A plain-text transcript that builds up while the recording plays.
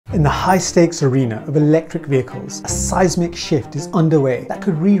In the high-stakes arena of electric vehicles, a seismic shift is underway that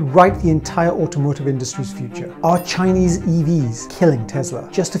could rewrite the entire automotive industry's future. Are Chinese EVs killing Tesla?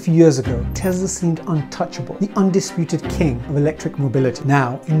 Just a few years ago, Tesla seemed untouchable, the undisputed king of electric mobility.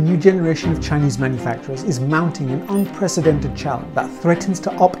 Now, a new generation of Chinese manufacturers is mounting an unprecedented challenge that threatens to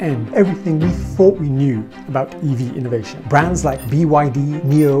upend everything we thought we knew about EV innovation. Brands like BYD,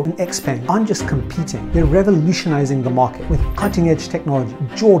 NIO, and XPeng aren't just competing, they're revolutionizing the market with cutting-edge technology,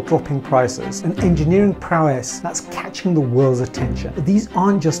 jaw-dropping prices, and engineering prowess that's catching the world's attention. But these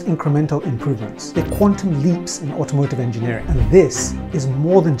aren't just incremental improvements, they're quantum leaps in automotive engineering. And this is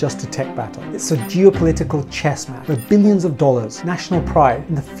more than just a tech battle. It's a geopolitical chess match where billions of dollars, national pride,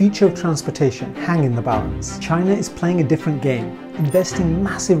 and the future of transportation hang in the balance. China is playing a different game, investing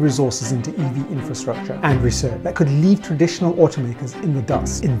massive resources into EV infrastructure and research that could leave traditional automakers in the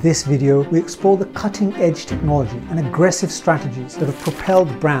dust. In this video, we explore the cutting-edge technology and aggressive strategies that have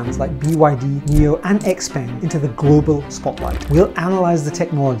propelled brands like BYD, NIO, and XPeng into the global spotlight. We'll analyze the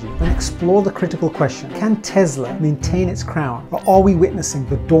technology and explore the critical question: can Tesla maintain its crown, or are we witnessing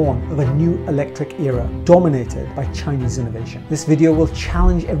the dawn of a new electric era dominated by Chinese innovation? This video will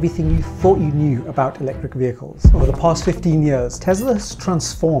challenge everything you thought you knew about electric vehicles. Over the past 15 years, Tesla has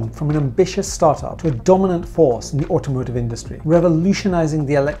transformed from an ambitious startup to a dominant force in the automotive industry, revolutionizing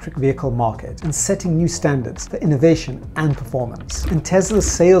the electric vehicle market and setting new standards for innovation and performance. And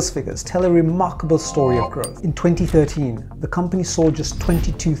Tesla's sales figures tell a remarkable story of growth. In 2013, the company sold just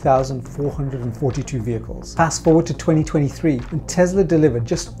 22,442 vehicles. Fast forward to 2023, and Tesla delivered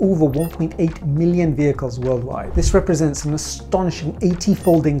just over 1.8 million vehicles worldwide. This represents an astonishing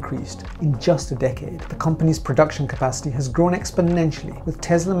 80-fold increase in just a decade. The company's production capacity has grown exponentially, with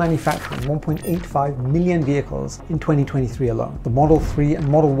Tesla manufacturing 1.85 million vehicles in 2023 alone. The Model 3 and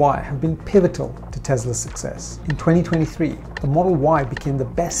Model Y have been pivotal to Tesla's success. In 2023, the Model Y became the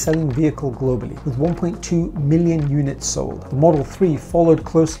best-selling vehicle globally, with 1.2 million units sold. The Model 3 followed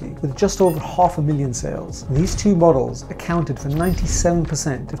closely, with just over 500,000 sales. These two models accounted for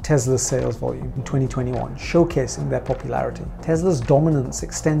 97% of Tesla's sales volume in 2021, showcasing their popularity. Tesla's dominance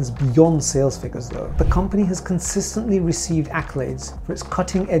extends beyond sales figures though. The company has consistently received accolades for its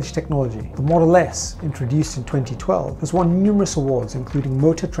cutting-edge technology. The Model S, introduced in 2012, has won numerous awards, including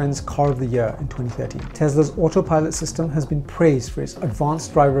Motor Trend's Car of the Year in 2013. Tesla's autopilot system has been praised for its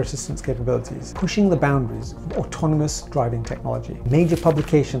advanced driver assistance capabilities, pushing the boundaries of autonomous driving technology. Major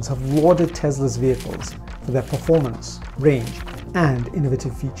publications have lauded Tesla's vehicles for their performance, range, and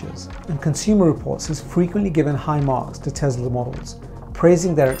innovative features. And Consumer Reports has frequently given high marks to Tesla models,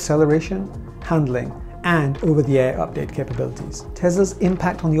 praising their acceleration, handling, and over-the-air update capabilities. Tesla's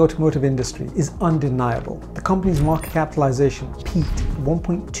impact on the automotive industry is undeniable. The company's market capitalization peaked at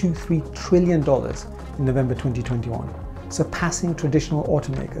 $1.23 trillion in November 2021, surpassing traditional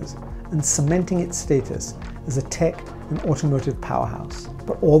automakers and cementing its status as a tech and automotive powerhouse.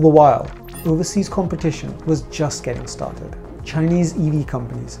 But all the while, overseas competition was just getting started. Chinese EV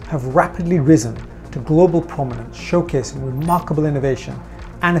companies have rapidly risen to global prominence, showcasing remarkable innovation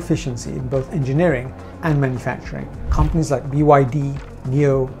and efficiency in both engineering and manufacturing. Companies like BYD,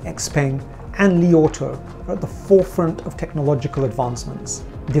 NIO, XPeng, and Li Auto are at the forefront of technological advancements,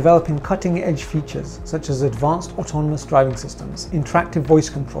 developing cutting-edge features such as advanced autonomous driving systems, interactive voice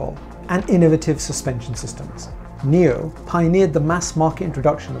control, and innovative suspension systems. NIO pioneered the mass market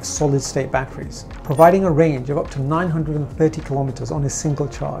introduction of solid-state batteries, providing a range of up to 930 kilometers on a single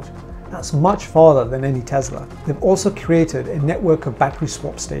charge. That's much farther than any Tesla. They've also created a network of battery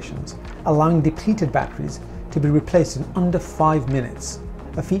swap stations, allowing depleted batteries to be replaced in under 5 minutes,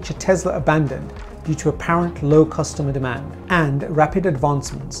 a feature Tesla abandoned due to apparent low customer demand and rapid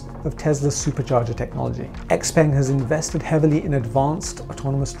advancements of Tesla's supercharger technology. XPeng has invested heavily in advanced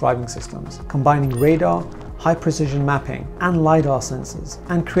autonomous driving systems, combining radar, high-precision mapping, and LiDAR sensors,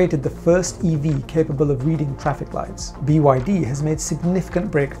 and created the first EV capable of reading traffic lights. BYD has made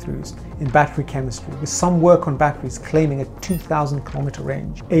significant breakthroughs in battery chemistry, with some work on batteries claiming a 2,000-kilometer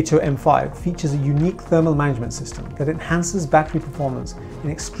range. Ato M5 features a unique thermal management system that enhances battery performance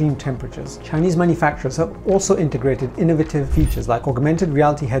in extreme temperatures. Chinese manufacturers have also integrated innovative features like augmented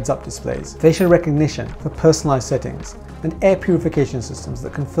reality heads-up displays, facial recognition for personalized settings, and air purification systems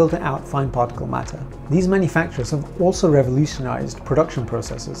that can filter out fine particle matter. These manufacturers have also revolutionized production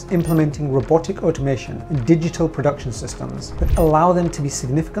processes, implementing robotic automation and digital production systems that allow them to be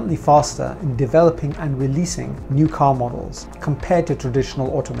significantly faster in developing and releasing new car models compared to traditional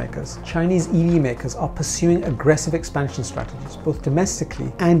automakers. Chinese EV makers are pursuing aggressive expansion strategies both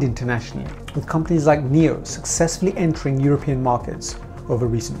domestically and internationally, with companies like NIO successfully entering European markets over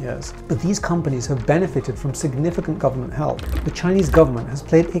recent years. But these companies have benefited from significant government help. The Chinese government has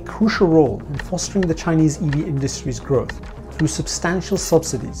played a crucial role in fostering the Chinese EV industry's growth through substantial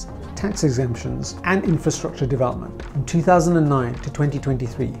subsidies, tax exemptions, and infrastructure development. From 2009 to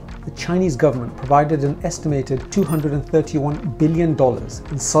 2023, the Chinese government provided an estimated $231 billion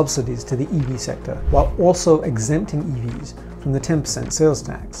in subsidies to the EV sector, while also exempting EVs from the 10% sales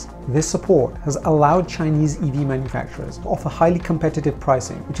tax. This support has allowed Chinese EV manufacturers to offer highly competitive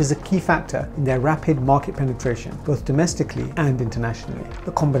pricing, which is a key factor in their rapid market penetration, both domestically and internationally.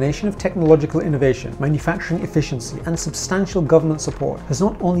 The combination of technological innovation, manufacturing efficiency, and substantial government support has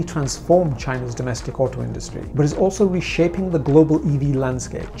not only transformed China's domestic auto industry, but is also reshaping the global EV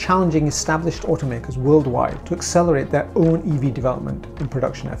landscape, challenging established automakers worldwide to accelerate their own EV development and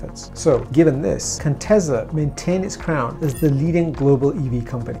production efforts. So, given this, can Tesla maintain its crown as the leading global EV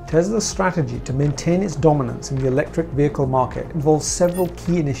company? Tesla's strategy to maintain its dominance in the electric vehicle market involves several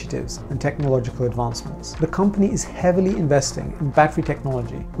key initiatives and technological advancements. The company is heavily investing in battery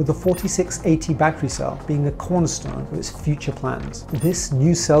technology, with the 4680 battery cell being a cornerstone of its future plans. This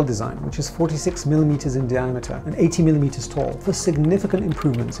new cell design, which is 46mm in diameter and 80mm tall, offers significant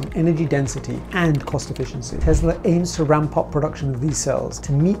improvements in energy density and cost efficiency. Tesla aims to ramp up production of these cells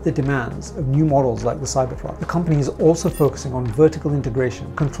to meet the demands of new models like the Cybertruck. The company is also focusing on vertical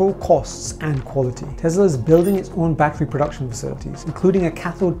integration, control costs, and quality. Tesla is building its own battery production facilities, including a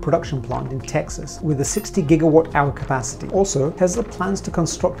cathode production plant in Texas with a 60 gigawatt-hour capacity. Also, Tesla plans to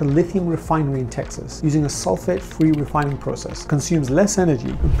construct a lithium refinery in Texas using a sulfate-free refining process, consumes less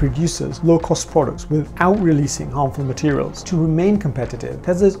energy, and produces low-cost products without releasing harmful materials. To remain competitive,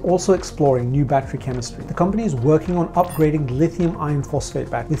 Tesla is also exploring new battery chemistry. The company is working on upgrading lithium iron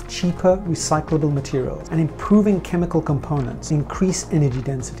phosphate batteries with cheaper, recyclable materials and improving chemical components to increase energy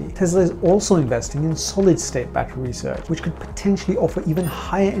density. Tesla is also investing in solid-state battery research, which could potentially offer even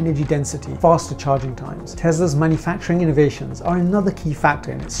higher energy density, faster charging times. Tesla's manufacturing innovations are another key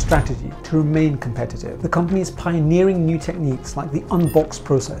factor in its strategy to remain competitive. The company is pioneering new techniques like the unbox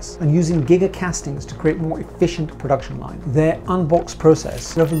process and using gigacastings to create more efficient production lines. Their unbox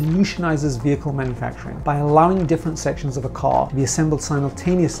process revolutionizes vehicle manufacturing by allowing different sections of a car to be assembled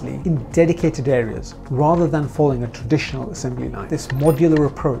simultaneously in dedicated areas rather than following a traditional assembly line. This modular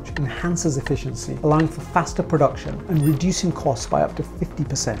approach enhances efficiency, allowing for faster production and reducing costs by up to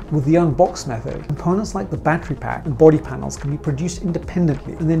 50%. With the unbox method, components like the battery pack and body panels can be produced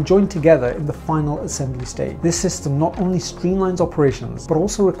independently and then joined together in the final assembly stage. This system not only streamlines operations, but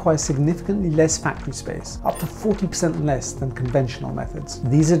also requires significantly less factory space, up to 40% less than conventional methods.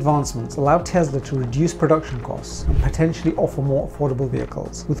 These advancements allow Tesla to reduce production costs and potentially offer more affordable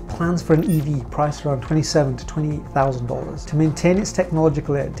vehicles, with plans for an EV priced around $27,000 to $28,000. To maintain its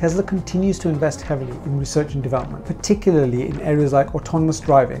technological edge, Tesla continues to invest heavily in research and development, particularly in areas like autonomous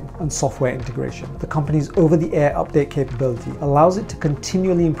driving and software integration. The company's over-the-air update capability allows it to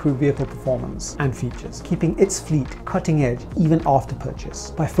continually improve vehicle performance and features, keeping its fleet cutting edge even after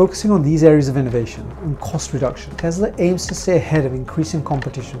purchase. By focusing on these areas of innovation and cost reduction, Tesla aims to stay ahead of increasing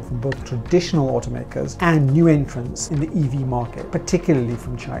competition from both traditional automakers and new entrants in the EV market, particularly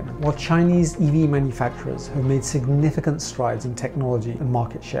from China. While Chinese EV manufacturers have made significant strides in technology and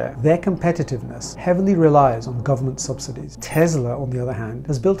market share, their competitiveness heavily relies on government subsidies. Tesla, on the other hand,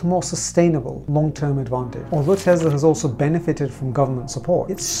 has built a more sustainable, long-term advantage. Although Tesla has also benefited from government support,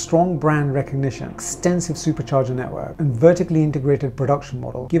 its strong brand recognition, extensive supercharger network, and vertically integrated production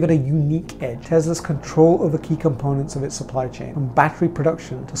model give it a unique edge. Tesla's control over key components of its supply chain, from battery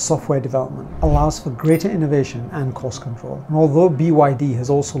production to software development, allows for greater innovation and cost control. And although BYD has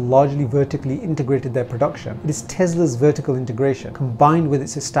also largely vertically integrated their production, it is Tesla's vertical integration, combined with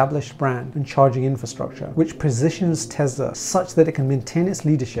its established brand and charging infrastructure, which positions Tesla such that it can maintain its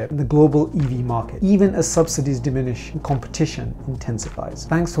leadership in the global EV market, even as subsidies diminish and competition intensifies.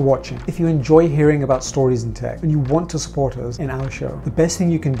 Thanks for watching. If you enjoy hearing about stories in tech and you want to support us in our show, the best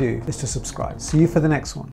thing you can do is to subscribe. See you for the next one.